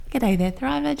G'day there,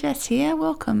 Thriver. Jess here.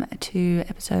 Welcome to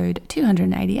episode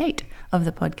 288 of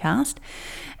the podcast.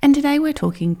 And today we're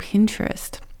talking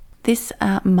Pinterest. This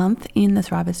month in the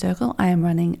Thriver Circle, I am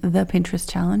running the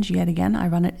Pinterest Challenge yet again. I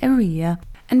run it every year.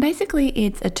 And basically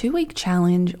it's a 2-week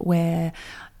challenge where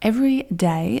every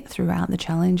day throughout the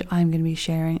challenge, I'm going to be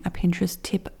sharing a Pinterest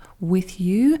tip with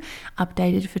you,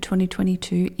 updated for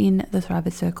 2022 in the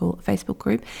Thriver Circle Facebook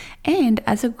group. And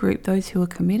as a group, those who are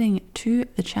committing to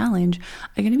the challenge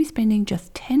are going to be spending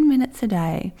just 10 minutes a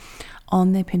day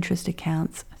on their Pinterest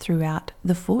accounts throughout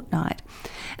the fortnight.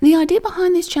 And the idea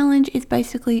behind this challenge is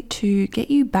basically to get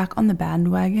you back on the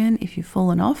bandwagon if you've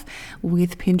fallen off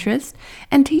with Pinterest,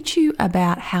 and teach you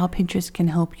about how Pinterest can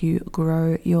help you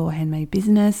grow your handmade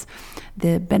business,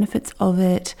 the benefits of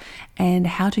it, and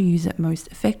how to use it most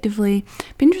effectively.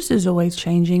 Pinterest is always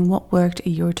changing. What worked a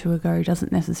year or two ago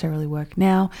doesn't necessarily work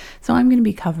now. So I'm going to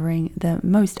be covering the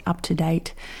most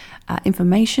up-to-date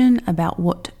information about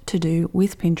what to do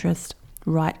with Pinterest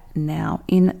right now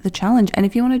in the challenge. And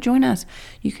if you want to join us,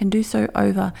 you can do so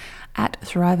over at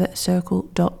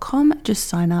thrivercircle.com. Just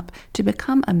sign up to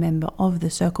become a member of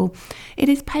the circle. It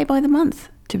is pay by the month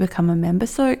to become a member,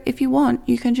 so if you want,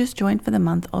 you can just join for the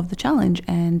month of the challenge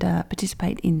and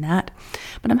participate in that.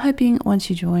 But I'm hoping once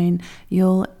you join,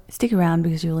 you'll stick around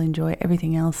because you'll enjoy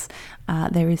everything else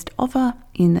there is to offer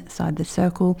inside the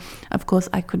circle. Of course,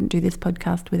 I couldn't do this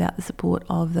podcast without the support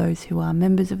of those who are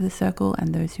members of the circle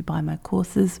and those who buy my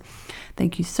courses.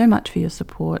 Thank you so much for your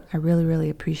support. I really, really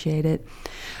appreciate it.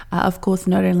 Of course,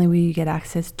 not only will you get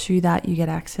access to that, you get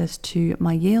access to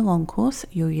my year-long course,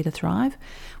 Your Year to Thrive,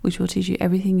 which will teach you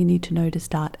everything you need to know to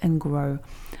start and grow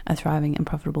a thriving and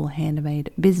profitable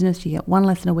handmade business. You get one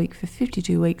lesson a week for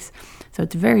 52 weeks, so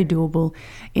it's very doable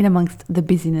in amongst the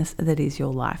busyness that is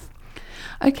your life.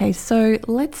 Okay, so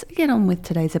let's get on with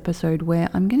today's episode, where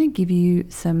I'm going to give you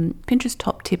some Pinterest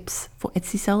top tips for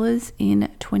Etsy sellers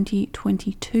in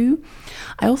 2022.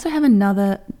 I also have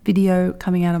another video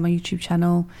coming out on my YouTube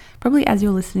channel. Probably as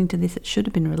you're listening to this, it should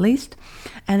have been released.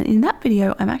 And in that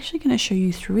video, I'm actually going to show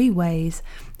you 3 ways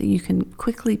that you can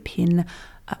quickly pin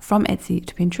from Etsy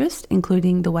to Pinterest,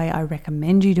 including the way I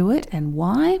recommend you do it and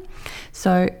why.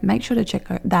 So make sure to check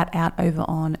that out over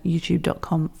on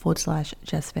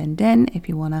youtube.com/Jess Van Den if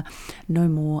you want to know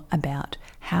more about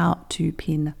how to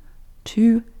pin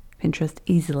to Pinterest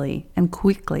easily and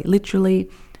quickly. Literally,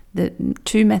 the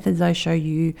 2 methods I show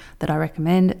you that I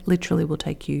recommend literally will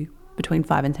take you between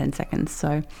 5 and 10 seconds.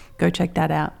 So go check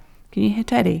that out. Can you hear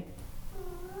Teddy?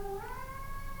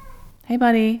 Hey,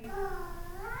 buddy.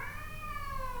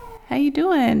 How you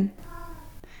doing?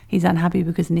 He's unhappy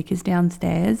because Nick is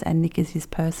downstairs and Nick is his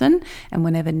person, and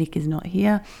whenever Nick is not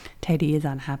here, Teddy is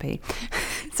unhappy.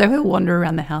 So he'll wander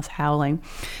around the house howling.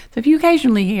 So if you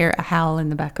occasionally hear a howl in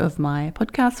the back of my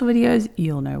podcast or videos,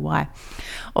 you'll know why.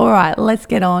 All right, let's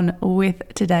get on with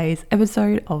today's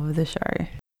episode of the show.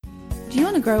 Do you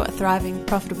want to grow a thriving,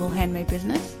 profitable handmade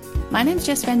business? My name's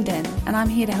Jess Van Den, and I'm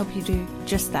here to help you do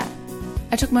just that.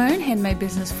 I took my own handmade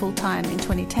business full-time in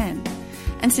 2010.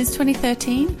 And since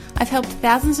 2013, I've helped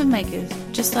thousands of makers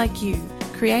just like you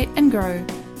create and grow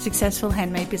successful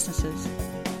handmade businesses.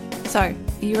 So, are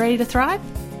you ready to thrive?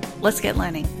 Let's get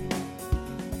learning.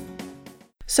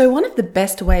 So one of the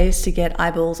best ways to get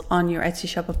eyeballs on your Etsy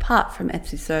shop, apart from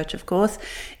Etsy search, of course,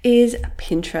 is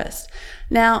Pinterest.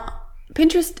 Now,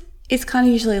 Pinterest is kind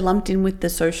of usually lumped in with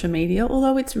the social media,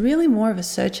 although it's really more of a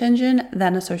search engine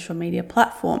than a social media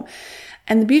platform.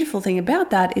 And the beautiful thing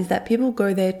about that is that people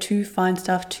go there to find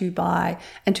stuff to buy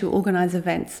and to organize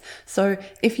events. So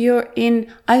if you're in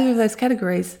either of those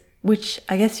categories, which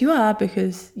I guess you are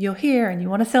because you're here and you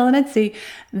want to sell on Etsy,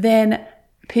 then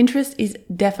Pinterest is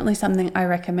definitely something I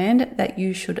recommend that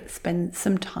you should spend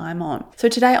some time on. So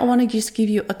today I want to just give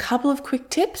you a couple of quick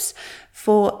tips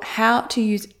for how to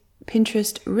use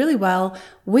Pinterest really well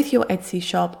with your Etsy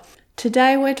shop.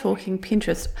 Today we're talking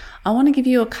Pinterest. I want to give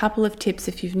you a couple of tips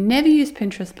if you've never used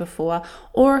Pinterest before,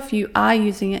 or if you are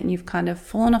using it and you've kind of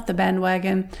fallen off the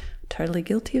bandwagon. Totally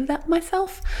guilty of that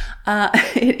myself.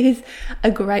 It is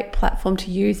a great platform to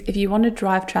use if you want to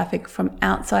drive traffic from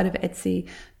outside of Etsy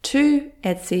to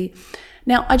Etsy.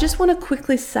 Now, I just want to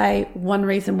quickly say one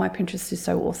reason why Pinterest is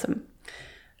so awesome.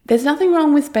 There's nothing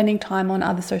wrong with spending time on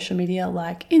other social media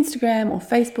like Instagram or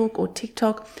Facebook or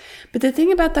TikTok. But the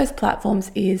thing about those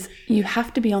platforms is you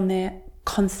have to be on there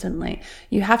constantly.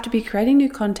 You have to be creating new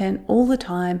content all the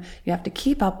time. You have to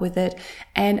keep up with it.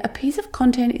 And a piece of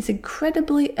content is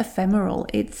incredibly ephemeral.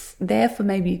 It's there for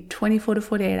maybe 24 to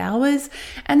 48 hours.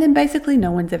 And then basically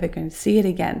no one's ever going to see it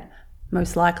again,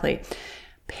 most likely.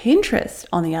 Pinterest,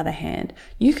 on the other hand,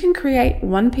 you can create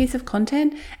one piece of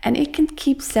content and it can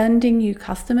keep sending you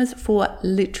customers for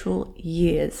literal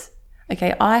years.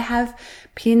 Okay, I have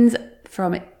pins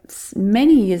from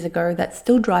many years ago that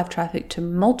still drive traffic to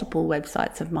multiple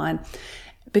websites of mine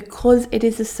because it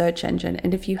is a search engine.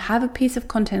 And if you have a piece of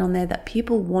content on there that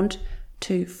people want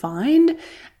to find,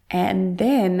 and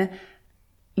then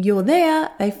you're there,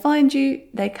 they find you,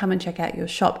 they come and check out your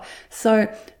shop.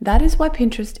 So that is why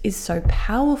Pinterest is so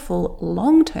powerful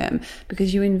long term,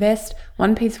 because you invest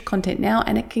one piece of content now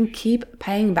and it can keep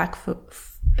paying back for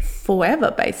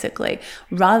forever, basically,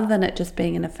 rather than it just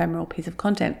being an ephemeral piece of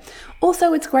content.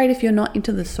 Also, it's great if you're not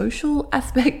into the social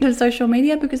aspect of social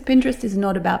media, because Pinterest is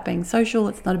not about being social.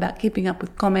 It's not about keeping up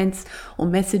with comments or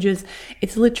messages.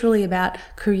 It's literally about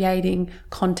creating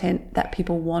content that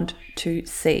people want to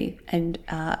see and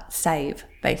save,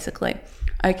 basically.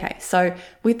 Okay, so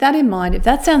with that in mind, if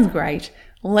that sounds great,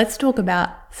 let's talk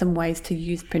about some ways to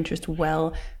use Pinterest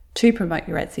well to promote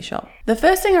your Etsy shop. The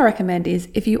first thing I recommend is,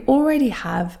 if you already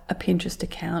have a Pinterest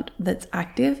account that's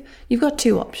active, you've got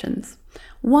two options.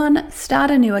 One,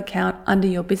 start a new account under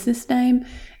your business name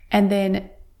and then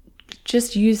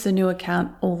just use the new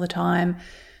account all the time.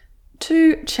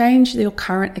 Two, change your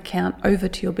current account over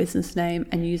to your business name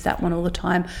and use that one all the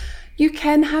time. You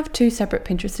can have two separate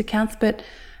Pinterest accounts, but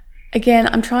again,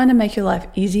 I'm trying to make your life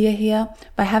easier here.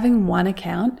 By having one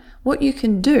account, what you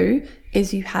can do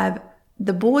is you have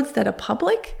the boards that are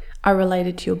public are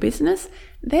related to your business.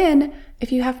 Then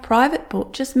if you have private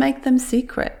boards, just make them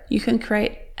secret. You can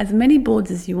create as many boards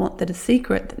as you want that are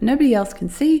secret, that nobody else can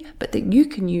see, but that you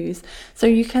can use. So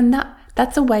you can,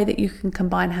 that's a way that you can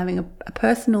combine having a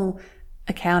personal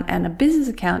account and a business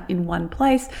account in one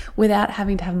place without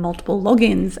having to have multiple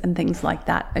logins and things like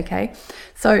that. Okay,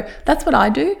 so that's what I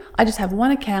do. I just have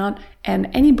one account, and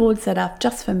any boards that are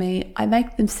just for me, I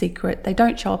make them secret. They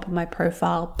don't show up on my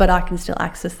profile, but I can still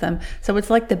access them. So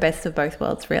it's like the best of both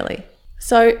worlds, really.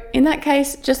 So in that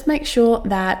case, just make sure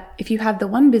that if you have the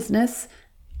one business,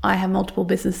 I have multiple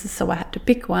businesses, so I had to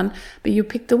pick one, but you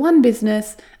pick the one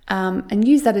business and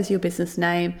use that as your business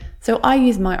name. So I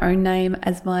use my own name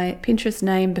as my Pinterest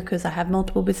name because I have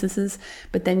multiple businesses,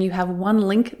 but then you have one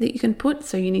link that you can put.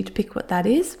 So you need to pick what that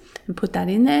is and put that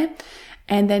in there.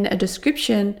 And then a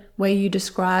description where you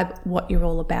describe what you're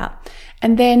all about.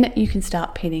 And then you can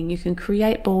start pinning. You can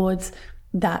create boards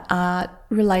that are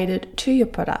related to your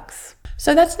products.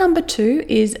 So that's number 2,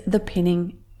 is the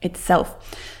pinning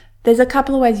itself. There's a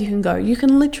couple of ways you can go. You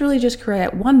can literally just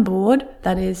create one board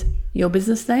that is your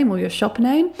business name or your shop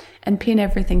name and pin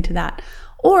everything to that.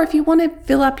 Or if you want to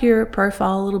fill up your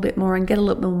profile a little bit more and get a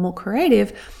little bit more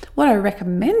creative, what I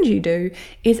recommend you do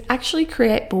is actually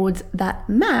create boards that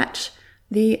match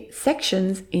the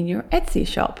sections in your Etsy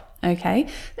shop. Okay,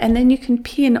 and then you can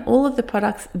pin all of the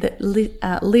products that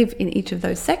live in each of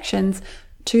those sections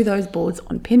to those boards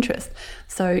on Pinterest.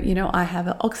 So, I have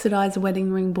an oxidized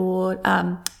wedding ring board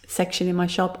section in my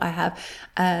shop. I have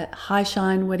a high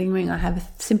shine wedding ring. I have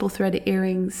a simple threaded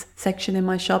earrings section in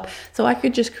my shop. So I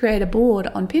could just create a board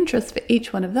on Pinterest for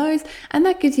each one of those, and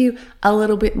that gives you a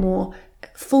little bit more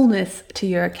fullness to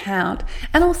your account.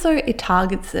 And also it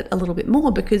targets it a little bit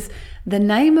more because the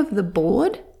name of the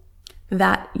board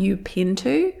that you pin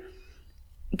to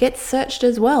gets searched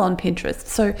as well on Pinterest.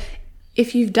 So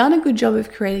if you've done a good job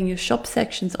of creating your shop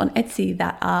sections on Etsy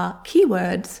that are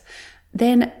keywords,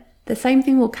 then the same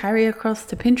thing will carry across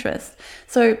to Pinterest.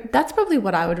 So that's probably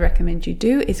what I would recommend you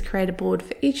do, is create a board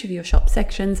for each of your shop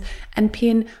sections and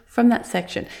pin from that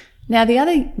section. Now, the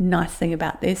other nice thing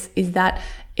about this is that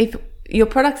if your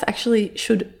products actually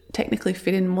should technically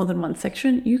fit in more than one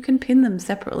section, you can pin them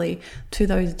separately to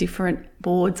those different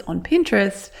boards on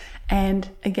Pinterest. And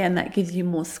again, that gives you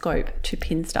more scope to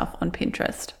pin stuff on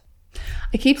Pinterest.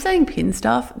 I keep saying pin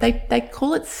stuff. They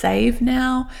call it save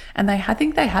now, and I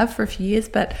think they have for a few years,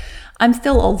 but I'm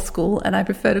still old school and I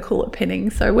prefer to call it pinning.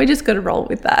 So we're just going to roll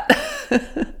with that.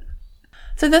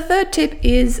 So the third tip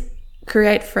is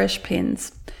create fresh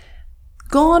pins.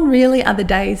 Gone really are the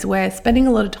days where spending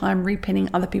a lot of time repinning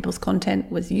other people's content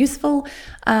was useful,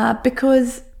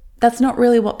 because that's not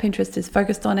really what Pinterest is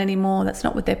focused on anymore. That's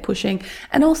not what they're pushing.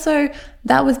 And also,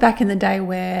 that was back in the day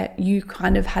where you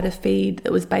kind of had a feed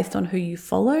that was based on who you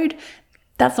followed.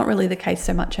 That's not really the case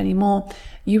so much anymore.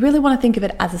 You really want to think of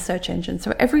it as a search engine.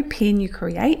 So every pin you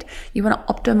create, you want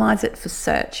to optimize it for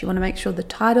search. You want to make sure the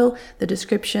title, the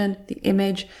description, the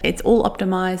image, it's all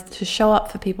optimized to show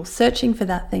up for people searching for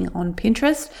that thing on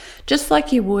Pinterest, just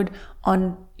like you would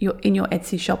in your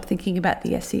Etsy shop, thinking about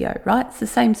the SEO, right? It's the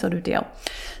same sort of deal.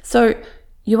 So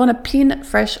you want to pin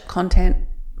fresh content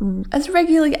as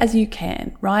regularly as you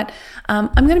can, right? I'm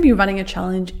going to be running a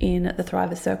challenge in the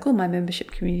Thriver Circle, my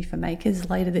membership community for makers,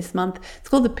 later this month. It's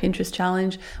called the Pinterest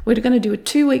Challenge. We're going to do a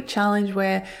 2-week challenge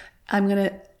where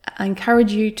I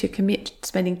encourage you to commit to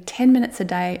spending 10 minutes a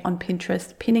day on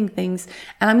Pinterest, pinning things.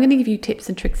 And I'm going to give you tips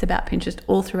and tricks about Pinterest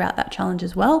all throughout that challenge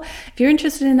as well. If you're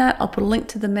interested in that, I'll put a link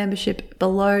to the membership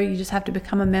below. You just have to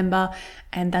become a member,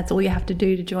 and that's all you have to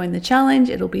do to join the challenge.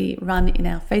 It'll be run in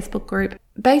our Facebook group.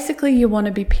 Basically, you want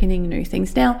to be pinning new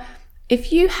things. Now,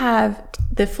 if you have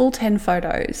the full 10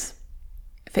 photos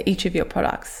for each of your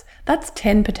products, that's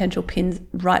 10 potential pins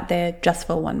right there just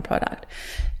for one product.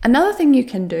 Another thing you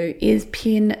can do is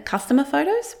pin customer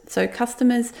photos. So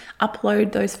customers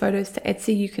upload those photos to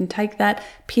Etsy. You can take that,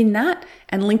 pin that,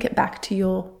 and link it back to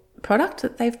your product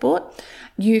that they've bought.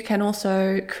 You can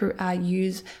also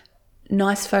use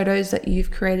nice photos that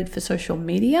you've created for social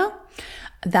media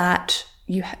that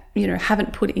you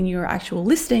haven't put in your actual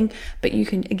listing, but you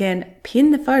can again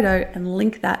pin the photo and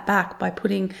link that back by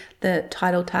putting the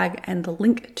title tag and the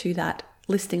link to that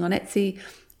listing on Etsy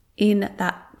in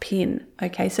that pin.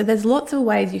 Okay, so there's lots of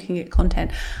ways you can get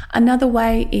content. Another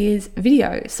way is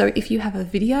video. So if you have a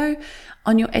video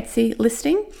on your Etsy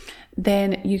listing,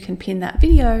 then you can pin that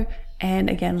video and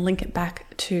again link it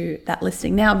back to that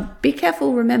listing. Now be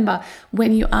careful, remember,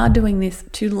 when you are doing this,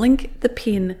 to link the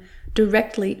pin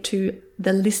directly to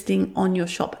the listing on your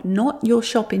shop, not your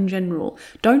shop in general.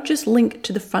 Don't just link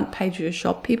to the front page of your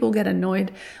shop. People get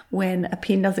annoyed when a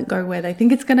pin doesn't go where they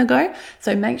think it's going to go.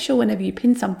 So make sure whenever you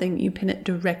pin something, you pin it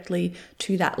directly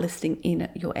to that listing in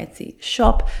your Etsy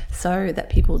shop so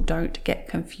that people don't get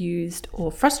confused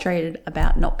or frustrated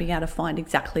about not being able to find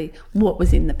exactly what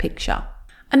was in the picture.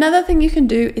 Another thing you can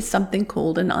do is something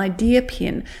called an idea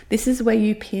pin. This is where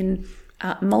you pin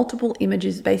multiple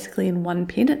images basically in one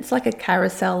pin. It's like a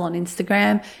carousel on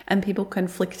Instagram and people can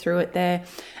flick through it there,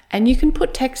 and you can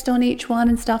put text on each one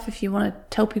and stuff if you want to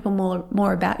tell people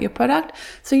more about your product.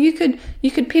 So you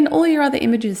could pin all your other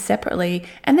images separately,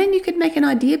 and then you could make an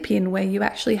idea pin where you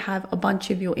actually have a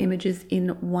bunch of your images in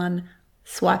one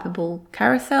swipeable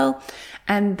carousel,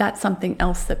 and that's something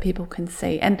else that people can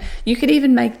see. And you could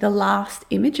even make the last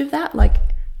image of that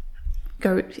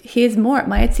go, here's more at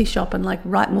my Etsy shop, and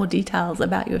write more details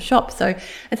about your shop. So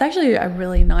it's actually a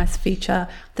really nice feature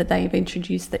that they've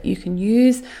introduced that you can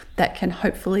use that can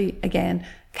hopefully again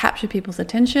capture people's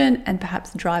attention and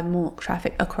perhaps drive more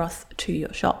traffic across to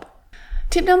your shop.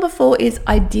 Tip number 4 is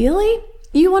ideally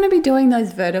you want to be doing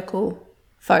those vertical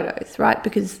photos, right?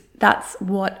 Because that's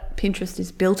what Pinterest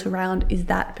is built around, is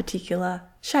that particular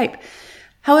shape.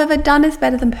 However, done is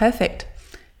better than perfect.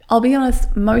 I'll be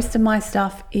honest, most of my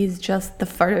stuff is just the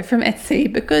photo from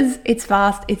Etsy because it's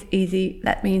fast, it's easy,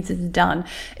 that means it's done.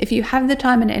 If you have the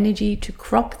time and energy to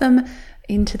crop them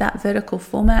into that vertical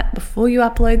format before you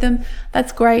upload them,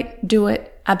 that's great, do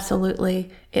it, absolutely.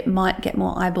 It might get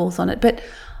more eyeballs on it. But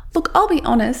look, I'll be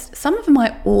honest, some of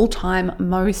my all-time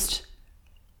most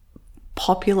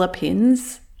popular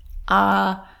pins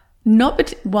are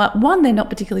not, one, they're not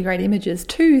particularly great images,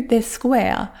 2, they're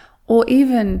square or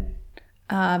even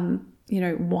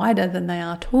wider than they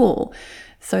are tall.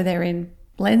 So they're in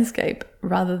landscape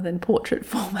rather than portrait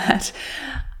format.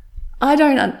 I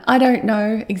don't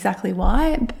know exactly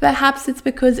why. Perhaps it's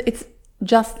because it's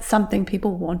just something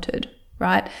people wanted,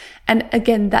 right? And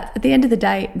again, that at the end of the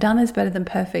day, done is better than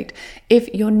perfect.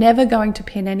 If you're never going to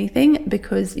pin anything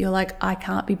because you're like, I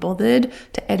can't be bothered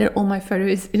to edit all my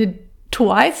photos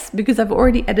twice because I've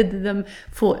already edited them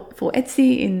for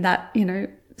Etsy in that,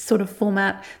 sort of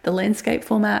format, the landscape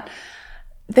format,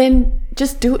 then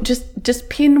just do it. Just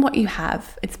pin what you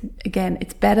have.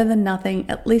 It's better than nothing.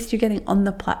 At least you're getting on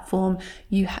the platform.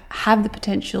 You have the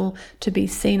potential to be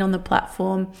seen on the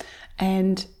platform.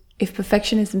 And if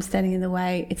perfectionism standing in the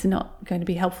way, it's not going to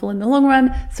be helpful in the long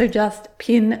run. So just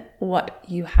pin what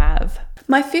you have.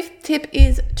 My 5th tip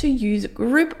is to use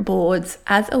group boards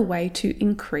as a way to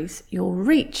increase your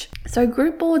reach. So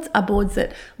group boards are boards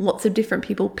that lots of different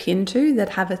people pin to that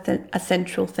have a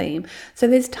central theme. So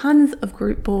there's tons of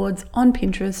group boards on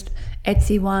Pinterest,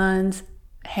 Etsy ones,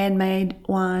 handmade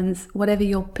ones, whatever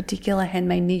your particular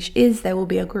handmade niche is, there will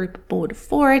be a group board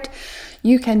for it.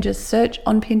 You can just search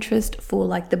on Pinterest for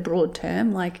the broad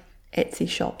term, like Etsy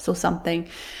shops or something,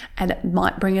 and it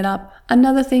might bring it up.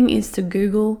 Another thing is to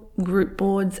Google group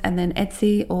boards and then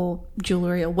Etsy or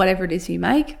jewelry or whatever it is you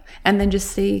make, and then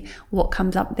just see what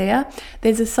comes up there.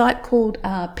 There's a site called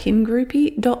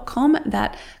pingroupie.com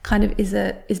that kind of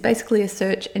is basically a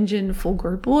search engine for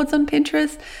group boards on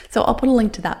Pinterest. So I'll put a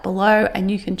link to that below,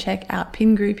 and you can check out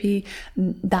Pingroupie.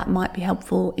 That might be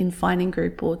helpful in finding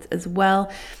group boards as well.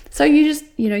 So you just,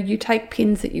 you take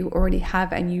pins that you already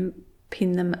have and you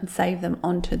pin them and save them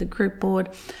onto the group board.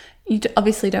 You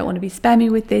obviously don't want to be spammy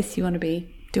with this. You want to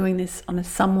be doing this on a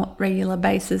somewhat regular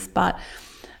basis, but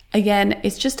again,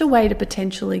 it's just a way to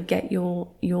potentially get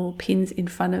your pins in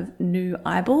front of new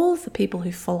eyeballs. The people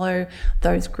who follow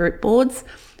those group boards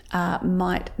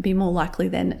might be more likely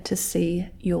then to see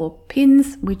your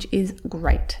pins, which is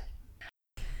great.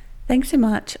 Thanks so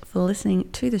much for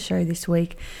listening to the show this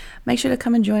week. Make sure to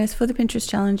come and join us for the Pinterest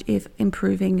challenge if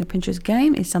improving your Pinterest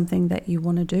game is something that you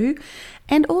want to do.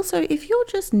 And also, if you're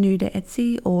just new to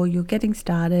Etsy or you're getting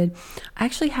started, I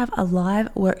actually have a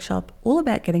live workshop all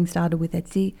about getting started with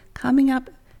Etsy coming up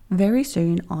very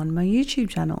soon on my YouTube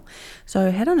channel. So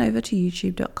head on over to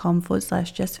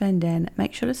youtube.com/Jess Van Den.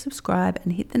 Make sure to subscribe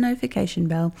and hit the notification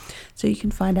bell so you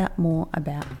can find out more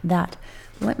about that.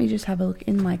 Let me just have a look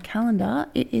in my calendar.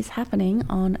 It is happening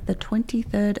on the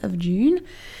 23rd of June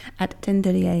at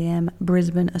 10:30 a.m.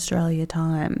 Brisbane, Australia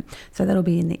time. So that'll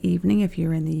be in the evening. If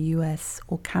you're in the US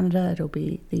or Canada, it'll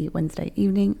be the Wednesday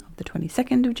evening of the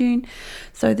 22nd of June.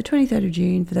 So the 23rd of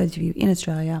June, for those of you in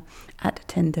Australia, at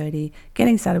 10:30,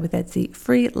 getting started with Etsy,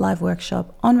 free live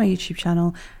workshop on my YouTube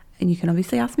channel. And you can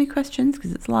obviously ask me questions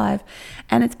because it's live,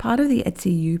 and it's part of the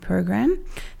Etsy U program.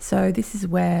 So this is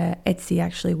where Etsy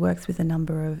actually works with a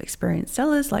number of experienced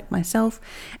sellers like myself,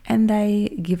 and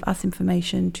they give us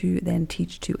information to then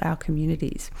teach to our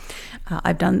communities.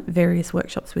 I've done various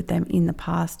workshops with them in the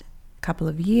past couple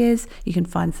of years. You can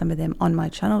find some of them on my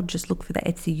channel. Just look for the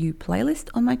Etsy U playlist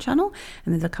on my channel,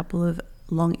 and there's a couple of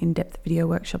long in-depth video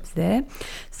workshops there.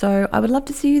 So I would love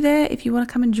to see you there. If you want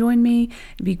to come and join me,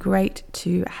 it'd be great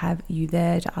to have you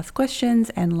there to ask questions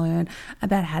and learn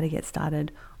about how to get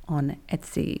started on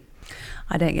Etsy.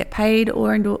 I don't get paid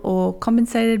or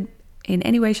compensated in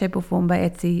any way, shape or form by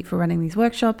Etsy for running these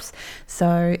workshops.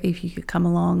 So if you could come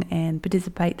along and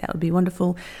participate, that would be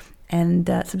wonderful. And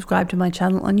subscribe to my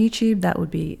channel on YouTube. That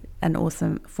would be an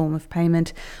awesome form of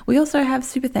payment. We also have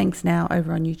super thanks now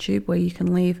over on YouTube, where you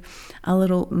can leave a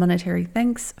little monetary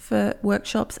thanks for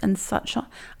workshops and such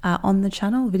on the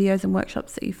channel, videos and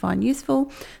workshops that you find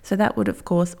useful. So that would, of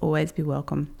course, always be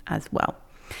welcome as well.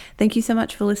 Thank you so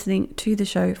much for listening to the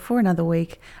show for another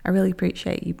week. I really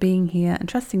appreciate you being here and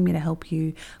trusting me to help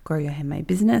you grow your handmade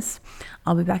business.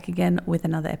 I'll be back again with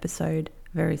another episode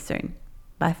very soon.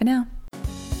 Bye for now.